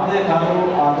ಇನ್ಯಾವುದೇ ಕಾರು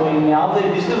ಅಥವಾ ಇನ್ಯಾವುದೇ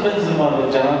ಡಿಸ್ಟರ್ಬೆನ್ಸ್ ಇರಬಾರ್ದು,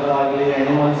 ಜನರಾಗಲಿ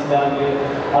ಅನಿಮಲ್ಸ್ಗಾಗಲಿ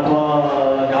ಅಥವಾ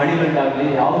ಗಾಡಿಗಳಾಗಲಿ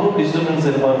ಯಾವುದೂ ಡಿಸ್ಟರ್ಬೆನ್ಸ್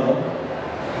ಇರಬಾರ್ದು.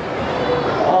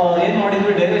 ಏನು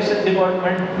ಮಾಡಿದ್ವಿ, ಡೈರೆಕ್ಷನ್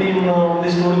ಡಿಪಾರ್ಟ್ಮೆಂಟ್ ಟೀಮ್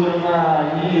ಒಂದಿಷ್ಟು ಹುಡುಗರನ್ನ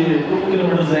ಈ 2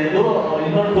 ಕಿಲೋಮೀಟರ್ಸ್ ಎಂಡು,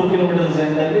 ಇನ್ನೊಂದು 2 ಕಿಲೋಮೀಟರ್ಸ್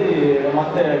ಎಂಡಲ್ಲಿ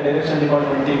ಮತ್ತೆ ಡೈರೆಕ್ಷನ್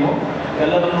ಡಿಪಾರ್ಟ್ಮೆಂಟ್ ಟೀಮು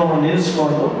ಎಲ್ಲರನ್ನು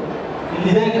ನಿಲ್ಲಿಸ್ಕೊಂಡು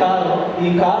ಇದೇ ಕಾರು, ಈ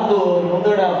ಕಾರ್ದು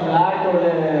ಮುಂದಡೆ ಫ್ಲಾಟ್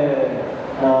ಒಳ್ಳೆ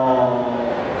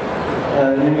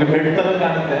ನಿಮಗೆ ಬೆಡ್ ಥರ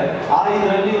ಕಾಣುತ್ತೆ. ಆ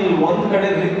ಇದರಲ್ಲಿ ಒಂದು ಕಡೆ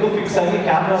ರಿಗ್ ಫಿಕ್ಸ್ ಆಗಿ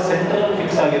ಕ್ಯಾಮ್ರಾ ಸೆಂಟ್ರಲ್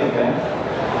ಫಿಕ್ಸ್ ಆಗಿರುತ್ತೆ,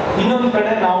 ಇನ್ನೊಂದು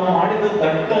ಕಡೆ ನಾವು ಮಾಡಿದ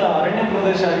ದಟ್ಟ ಅರಣ್ಯ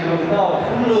ಪ್ರದೇಶ ಆಗಿರೋದ್ರಿಂದ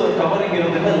ಫುಲ್ ಕವರಿಂಗ್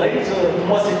ಇರೋದ್ರಿಂದ ಲೈಟ್ಸ್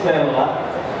ತುಂಬ ಸಿಗ್ತಾ ಇರಲ್ಲ.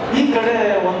 ಈ ಕಡೆ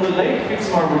ಒಂದು ಲೈಟ್ ಫಿಕ್ಸ್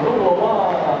ಮಾಡಿಬಿಟ್ಟು ಒಬ್ಬ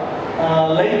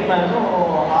ಲೈಟ್ ಮ್ಯಾನು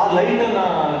ಆ ಲೈಟನ್ನು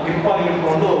ಗ್ರಿಪ್ ಆಗಿ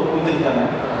ಇಟ್ಕೊಂಡು ಕೂತಿರ್ತಾನೆ.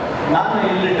 ನಾನು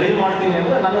ಇಲ್ಲಿ ಡ್ರೈವ್ ಮಾಡ್ತೀನಿ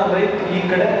ಅಂದರೆ ನನ್ನ ರೈಟ್ ಈ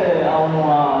ಕಡೆ ಅವನು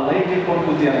ಆ ಲೈಟ್ ಇಟ್ಕೊಂಡು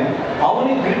ಕೂತಿದ್ದಾನೆ.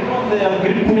 ಅವನಿಗೆ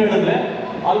ಗ್ರಿಪ್ ಹೇಳಿದ್ರೆ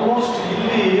ಆಲ್ಮೋಸ್ಟ್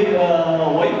ಇಲ್ಲಿ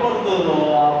ವೈಪರ್ದು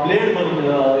ಬ್ಲೇಡ್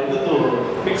ಬರುತ್ತೆ, ಇದ್ದು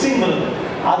ಫಿಕ್ಸಿಂಗ್ ಬರುತ್ತೆ,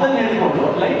 ಅದನ್ನು ಹಿಡ್ಕೊಂಡು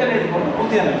ಲೈಟನ್ನು ಹಿಡ್ಕೊಂಡು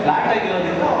ಕೂತಿದ್ದಾನೆ. ಫ್ಲಾಟ್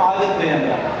ಆಗಿರೋದ್ರಿಂದ ಆಗುತ್ತೆ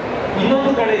ಅಂತ.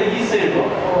 ಇನ್ನೊಂದು ಕಡೆ ಈ ಸೈಡು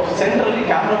ಸೆಂಟ್ರಲ್ಲಿ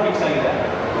ಕ್ಯಾಮ್ರಾ ಫಿಕ್ಸ್ ಆಗಿದೆ.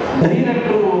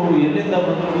 ಡೈರೆಕ್ಟ್ರು ಎಲ್ಲಿಂದ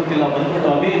ಬಂದರೂ ಗೊತ್ತಿಲ್ಲ, ಬಂದ್ಬಿಟ್ಟು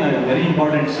ಅಭಿ ನನಗೆ ವೆರಿ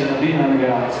ಇಂಪಾರ್ಟೆಂಟ್ ಸೀನ್, ಅಭಿ ನನಗೆ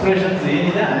ಎಕ್ಸ್ಪ್ರೆಷನ್ಸ್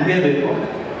ಏನಿದೆ ಹಂಗೆ ಬೇಕು,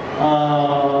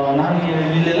 ನಾನು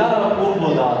ಇಲ್ಲೆಲ್ಲ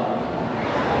ಕೂರ್ಬೋದಾ?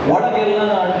 ಒಳಗೆಲ್ಲ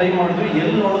ಟ್ರೈ ಮಾಡಿದ್ವಿ,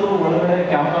 ಎಲ್ಲಿ ನೋಡಿದ್ರು ಒಳಗಡೆ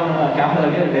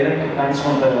ಕ್ಯಾಮ್ರಾಗೆ ಡೈರೆಕ್ಟ್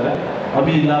ಕಾಣಿಸ್ಕೊಳ್ತಾ ಇದ್ದಾರೆ.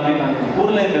 ಅಭಿ ಇಲ್ಲ ಅಭಿ ನಾನು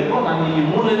ಕೂರ್ಲೇಬೇಕು, ನಾನು ಈ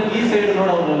ಮೂಲೆಯಲ್ಲಿ ಈ ಸೈಡ್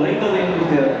ನೋಡಿ ಅವರು ಲೈಟಲ್ಲಿ ಏನು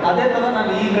ಕೂತಿದ್ದಾರೆ, ಅದೇ ಥರ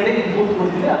ನಾನು ಈ ಕಡೆ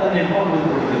ಕೂತ್ಬಿಡ್ತೀನಿ, ಅದನ್ನು ಇಟ್ಕೊಂಡು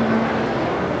ಕೂತ್ಬಿಡ್ತೀನಿ.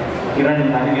 ಕಿರಣ್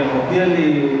ನನಗೆ ಮಧ್ಯದಲ್ಲಿ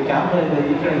ಕ್ಯಾಮ್ರಾ ಇದೆ,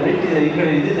 ಈ ಕಡೆ ಲೈಟ್ ಇದೆ, ಈ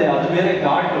ಕಡೆ ಇದಿದೆ, ಅದು ಬೇರೆ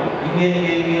ಘಾಟು, ಹಿಂಗೆ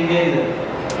ಹಿಂಗೆ ಹಿಂಗೆ ಹಿಂಗೆ ಇದೆ.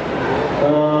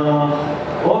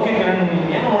 ಓಕೆ ಕಿರಣ್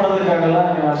ಏನು ಮಾಡೋದಕ್ಕಾಗಲ್ಲ,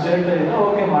 ನೀವು ಅಷ್ಟೇ ಹೇಳ್ತಾ ಇದ್ರೆ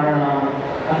ಓಕೆ ಮಾಡೋಣ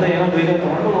ಅಂತ ಏನೋ ಧೈರ್ಯ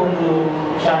ತೊಗೊಂಡು ಒಂದು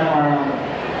ಸ್ಟಾರ್ಟ್ ಮಾಡೋಣ.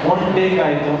 ಒಂದು ಟೇಕ್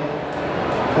ಆಯಿತು,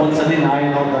 ಒಂದು ಸತಿ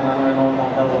ನಾವೇನೋ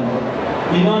ಅಂತ ಬಂತು,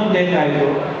 ಇನ್ನೊಂದು ಟೇಕ್ ಆಯಿತು.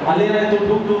 ಅಲ್ಲೇನಾಯಿತು,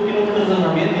 2 ಕಿಲೋಮೀಟರ್ಸ್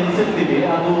ನಾವೇನು ನಿಲ್ಸಿರ್ತೀವಿ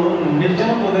ಅದು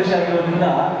ನಿರ್ಜನ ಪ್ರದೇಶ ಆಗಿರೋದ್ರಿಂದ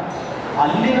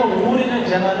ಅಲ್ಲಿನ ಊರಿನ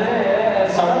ಜನರೇ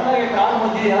ಸಡನ್ ಆಗಿ ಕಾಲ್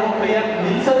ಮಧ್ಯೆ ಯಾರೋ ಕೈಯಾಗಿ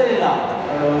ನಿಲ್ಸೋದೇ ಇಲ್ಲ.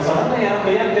 ಸಡನ್ ಆಗಿ ಯಾರೋ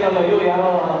ಕೈ ಹಾಕ್ತಿರಲ್ಲ, ಅಯ್ಯೋ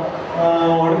ಯಾರೋ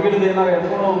ಒಡಗಿಡ್ದು ಏನಾರು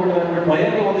ಎತ್ಕೊಂಡು ಹೋಗ್ಬಿಟ್ರೆ ಅಂದ್ಬಿಟ್ಟು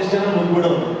ಭಯಕ್ಕೆ ಒಂದಿಷ್ಟು ಜನ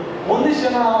ನುಗ್ಬಿಡೋದು, ಒಂದಿಷ್ಟು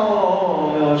ಜನ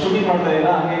ಶೂಟಿಂಗ್ ಮಾಡ್ತಾ ಇಲ್ಲ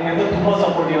ಹಂಗೆ ಹಿಂಗೆ ತುಂಬ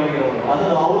ಸಪೋರ್ಟಿವ್ ಆಗಿರೋದು. ಅದು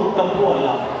ಅವ್ರ ತಪ್ಪು ಅಲ್ಲ.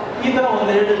 ಈ ಥರ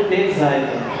 1-2 ಟೇಕ್ಸ್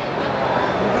ಆಯಿತು.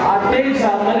 ಆ ಟೇಕ್ಸ್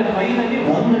ಆದಮೇಲೆ ಫೈನಲಿ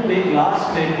ಒಂದು take, last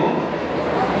take,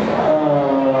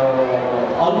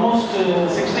 almost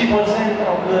 60%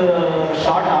 of the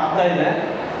short ಆಗ್ತಾ ಇದೆ.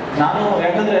 ನಾನು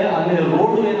ಯಾಕಂದರೆ ಅಲ್ಲಿ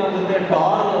ರೋಡು ಏನಾಗುತ್ತೆ,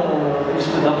 ಟಾರ್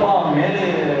ಇಷ್ಟು ದಪ್ಪ ಮೇಲೆ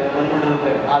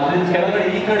ಬಂದ್ಬಿಟ್ಟಿರುತ್ತೆ, ಅದ್ರಿಂದ ಕೆಳಗಡೆ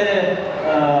ಈ ಕಡೆ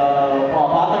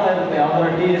ಪಾತಾಳ ಇರುತ್ತೆ, ಯಾವ್ದಾರ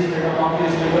ಟೀ ಎಸ್ಟೇಟೋ ಕಾಫಿ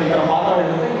ಎಸ್ಟೇಟೋ ಈ ಥರ ಪಾತಾಳ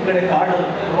ಇರುತ್ತೆ, ಈ ಕಡೆ ಕಾಡು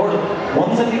ಇರುತ್ತೆ ರೋಡ್.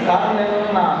 ಒಂದ್ಸತಿ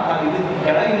ಕಾರನ್ನ ಇದು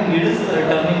ಕೆಳಗೆ ಇಳಿಸಿದ್ರೆ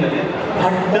ಟರ್ನಿಂಗಲ್ಲಿ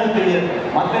ಹಡ್ಡ ತಿಳಿಯುತ್ತೆ,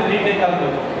 ಮತ್ತೆ ರೀಟೇಕ್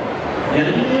ಆಗಬೇಕು.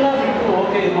 ಎಲ್ಲ ಬಿಟ್ಟು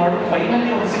ಓಕೆ ಇದು ಮಾಡಿ ಫೈನಲಿ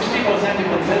ಒಂದು 60%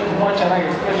 ಬಂದಿದೆ. ತುಂಬ ಚೆನ್ನಾಗಿ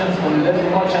ಎಕ್ಸ್ಪ್ರೆಷನ್ಸ್ ಬಂದಿದೆ,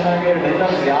 ತುಂಬ ಚೆನ್ನಾಗಿ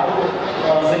ಡೈಲಾಗ್ಸ್ ಯಾರು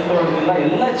ಸೈಕಲ್ ಹೊಡೆದಿಲ್ಲ,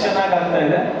 ಎಲ್ಲ ಚೆನ್ನಾಗಿ ಆಗ್ತಾ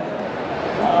ಇದೆ.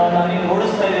 ನಾನೀಗ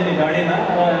ಓಡಿಸ್ತಾ ಇದ್ದೀನಿ ಗಾಡಿನ,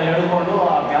 ಹೇಳ್ಕೊಂಡು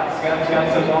ಆ ಗ್ಯಾಸ್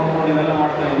ತಗೊಂಡು ಇದೆಲ್ಲ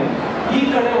ಮಾಡ್ತಾ ಇದ್ದೀನಿ. ಈ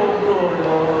ಕಡೆ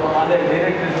ಒಬ್ಬರು ಅದೇ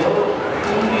ಡೈರೆಕ್ಟರ್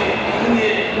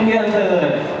ಹಿಂಗೆ ಅಂತ ಇದ್ದಾರೆ.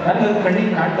 ನನಗೆ ಅದು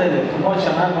ಕಣ್ಣಿಗೆ ಕಾಣ್ತಾ ಇದೆ, ತುಂಬ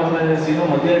ಚೆನ್ನಾಗಿ ಬರ್ತಾ ಇದೆ ಸೀನು,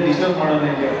 ಮಧ್ಯೆ ಡಿಸ್ಟರ್ಬ್ ಮಾಡೋದು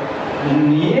ಹೆಂಗೆ.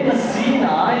 ಏನು ಸೀನ್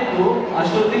ಆಯಿತು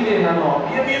ಅಷ್ಟೊತ್ತಿಗೆ ನಾನು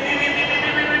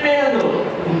ಅಂದರು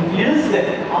ಇಳಿಸಿದೆ.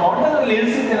 ಆ ಹೊಟ್ಟದಲ್ಲಿ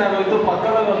ಇಳಿಸಿದ್ದೆ ನಾನಾಗೋಯ್ತು,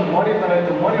 ಪಕ್ಕದಾಗ ಒಂದು ಮೋರಿ ಥರ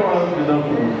ಇತ್ತು, ಮೋರಿ ಒಳಗೆ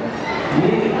ಬಿದ್ದೋಗ್ತು.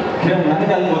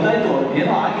 ನನಗೆ ಅಲ್ಲಿ ಗೊತ್ತಾಯ್ತು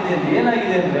ಏನೋ ಆಗಿದೆ ಅಂತ.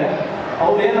 ಏನಾಗಿದೆ ಅಂದರೆ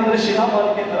ಅವ್ರು ಏನಂದ್ರೆ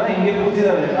ಶಿಲಾಪಾರ್ಕೆ ಥರ ಹಿಂಗೆ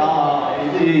ಕೂತಿದ್ದಾರೆ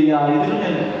ಇದ್ರ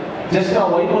ಮೇಲೆ, ಜಸ್ಟ್ ಆ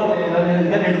ವೈಭವ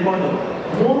ಇದನ್ನು ಹಿಡ್ಕೊಂಡು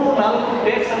 3-4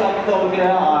 ಟೇಕ್ಸ್ ಅಲ್ಲಿ ಆಗಿದ್ದು. ಅವ್ರಿಗೆ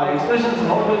ಆ ಎಕ್ಸ್ಪ್ರೆಷನ್ಸ್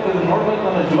ನೋಡ್ಬೇಕು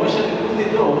ಅನ್ನೋ ಜೋಶಲ್ಲಿ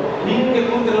ಕೂತಿದ್ರು. ಹಿಂಗೆ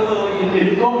ಕೂತಿರೋದು ಇಲ್ಲಿ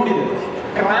ಹಿಡ್ಕೊಂಡ್ಬಿಟ್ಟಿದೆ,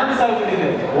 ಕ್ರಾಂಪ್ಸ್ ಆಗಿಬಿಟ್ಟಿದೆ.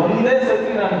 ಒಂದೇ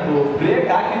ಸರ್ತಿ ನಾನು ಬ್ರೇಕ್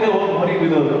ಹಾಕಿದೆ, ಹೋಗಿ ಮರಿ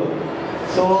ಬಿದ್ದೋದು.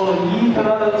 ಸೊ ಈ ಥರ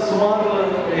ಸುಮಾರು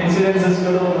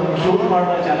ಇನ್ಸಿಡೆನ್ಸಸ್ಗಳು ಶೂಟ್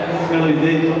ಮಾಡೋ ಚಾಲೆಂಜಸ್ಗಳು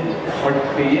ಇದ್ದೇ ಇತ್ತು. ಬಟ್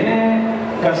ಏನೇ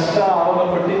ಕಷ್ಟ ಆವಾಗ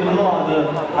ಪಟ್ಟಿದ್ರು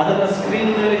ಅದನ್ನ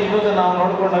ಸ್ಕ್ರೀನ್ ಮೇಲೆ ಇವಾಗ ನಾವು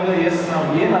ನೋಡ್ಕೊಂಡಾಗ ಎಸ್ ನಾವು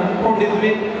ಏನು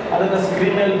ಅಂದ್ಕೊಂಡಿದ್ವಿ ಅದನ್ನ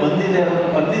ಸ್ಕ್ರೀನ್ ಮೇಲೆ ಬಂದಿದೆ, ಅದನ್ನ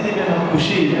ಬಂದಿದ್ದೀವಿ ಅನ್ನೋ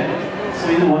ಖುಷಿ ಇದೆ. ಸೊ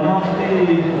ಇದು one of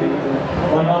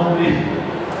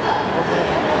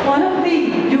the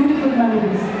beautiful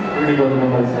memories.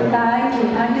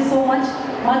 Thank you so much.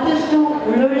 ಮತ್ತಷ್ಟು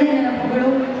ಒಳ್ಳೊಳ್ಳೆ ನೆನಪುಗಳು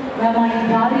ನಮ್ಮ ಈ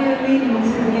ದಾರಿಯಲ್ಲಿ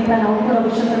ಮುಗಿಸ್ತೀವಿ ಅಂತ ನಾವು ಕೂಡ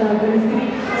ವಿಶ್ವಾಸವನ್ನು ಬೆಳೆಸ್ತೀವಿ.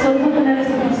 ಸ್ವಲ್ಪ ಹೊತ್ತಿನಲ್ಲಿ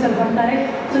ಸುದೀಪ್ ಸರ್ ಬರ್ತಾರೆ.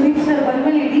 ಸುದೀಪ್ ಸರ್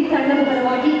ಬಂದಮೇಲೆ ಇಡೀ ತಂಡದ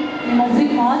ಪರವಾಗಿ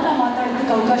ನಿಮ್ಮೊಬ್ಬರಿಗೆ ಮಾತ್ರ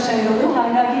ಮಾತಾಡೋದಕ್ಕೆ ಅವಕಾಶ ಇರೋದು.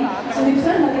 ಹಾಗಾಗಿ ಸುದೀಪ್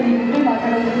ಸರ್ ಮತ್ತೆ ನೀವಿಬ್ಬರೇ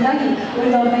ಮಾತಾಡೋದ್ರಿಂದಾಗಿ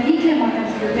ಉಳಿದವ್ರನ್ನ ಈಗಲೇ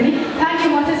ಮಾತಾಡ್ಸ್ಕೊಳ್ತೀನಿ. Thank you.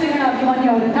 ಮತ್ತೆ ಸಿಗೋಣ ಅಭಿಮಾನ್ಯು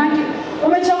ಅವರು. Thank you.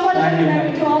 ಒಮ್ಮೆ ಚಪ್ಪಾಳೆ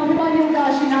ಅಭಿಮಾನ್ಯು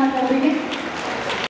ಕಾಶಿನಾಥ್.